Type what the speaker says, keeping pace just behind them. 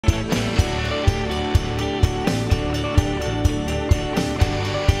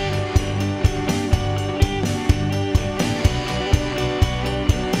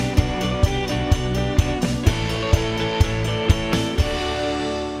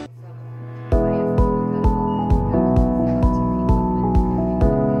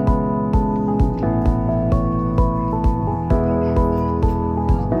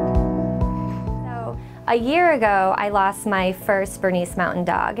A year ago, I lost my first Bernese Mountain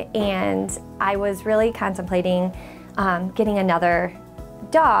Dog, and I was really contemplating getting another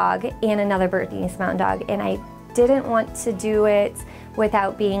dog and another Bernese Mountain Dog, and I didn't want to do it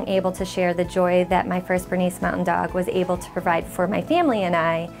without being able to share the joy that my first Bernese Mountain Dog was able to provide for my family and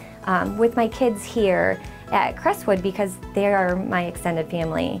I with my kids here at Crestwood, because they are my extended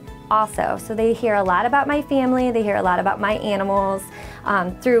family also. So they hear a lot about my family, they hear a lot about my animals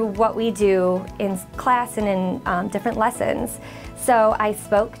through what we do in class and in different lessons. So I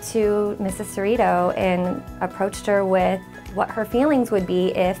spoke to Mrs. Cerrito and approached her with what her feelings would be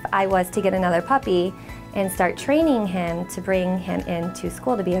if I was to get another puppy and start training him to bring him into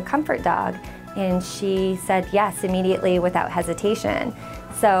school to be a comfort dog. And she said yes immediately without hesitation.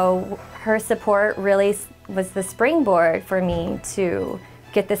 So her support really was the springboard for me to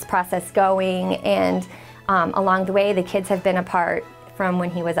get this process going, and along the way the kids have been a part from when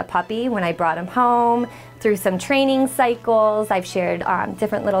he was a puppy, when I brought him home, through some training cycles. I've shared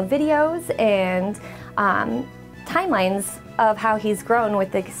different little videos and timelines of how he's grown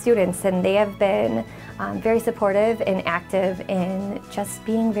with the students, and they have been very supportive and active in just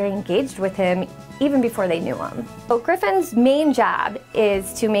being very engaged with him even before they knew him. So Griffin's main job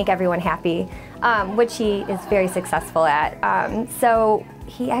is to make everyone happy, which he is very successful at. So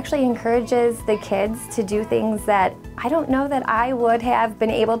he actually encourages the kids to do things that I don't know that I would have been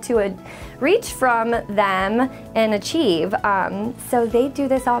able to reach from them and achieve. So they do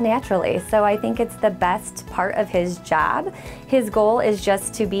this all naturally. So I think it's the best part of his job. His goal is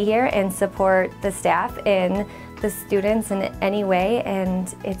just to be here and support the staff and the students in any way,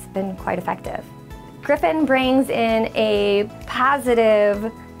 and it's been quite effective. Griffen brings in a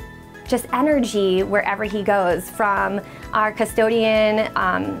positive just energy wherever he goes, from our custodian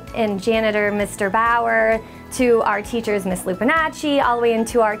and janitor, Mr. Bauer, to our teachers, Miss Lupinacci, all the way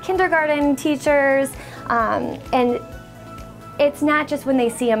into our kindergarten teachers. And it's not just when they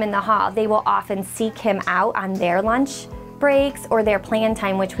see him in the hall. They will often seek him out on their lunch breaks or their plan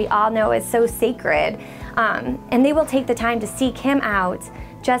time, which we all know is so sacred. And they will take the time to seek him out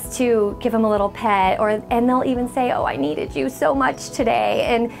just to give him a little pet, and they'll even say, "Oh, I needed you so much today."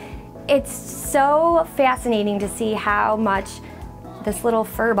 And it's so fascinating to see how much this little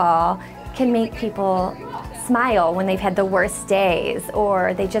fur ball can make people smile when they've had the worst days,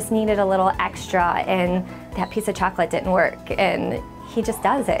 or they just needed a little extra and that piece of chocolate didn't work, and he just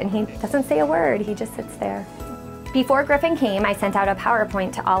does it, and he doesn't say a word, he just sits there. Before Griffen came, I sent out a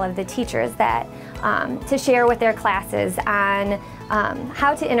PowerPoint to all of the teachers that to share with their classes on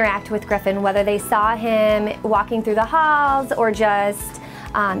how to interact with Griffen, whether they saw him walking through the halls or just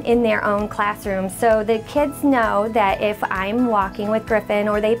in their own classroom. So the kids know that if I'm walking with Griffen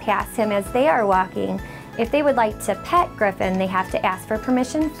or they pass him as they are walking, if they would like to pet Griffen, they have to ask for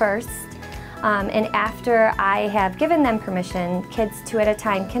permission first. And after I have given them permission, kids 2 at a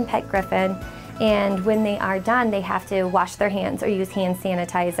time can pet Griffen. And when they are done, they have to wash their hands or use hand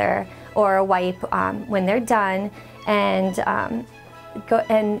sanitizer or a wipe when they're done. And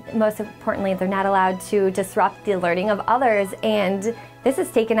most importantly, they're not allowed to disrupt the learning of others. And this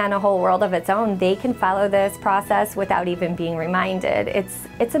has taken on a whole world of its own. They can follow this process without even being reminded.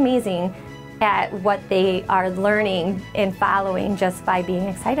 It's amazing at what they are learning and following just by being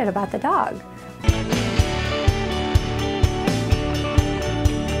excited about the dog.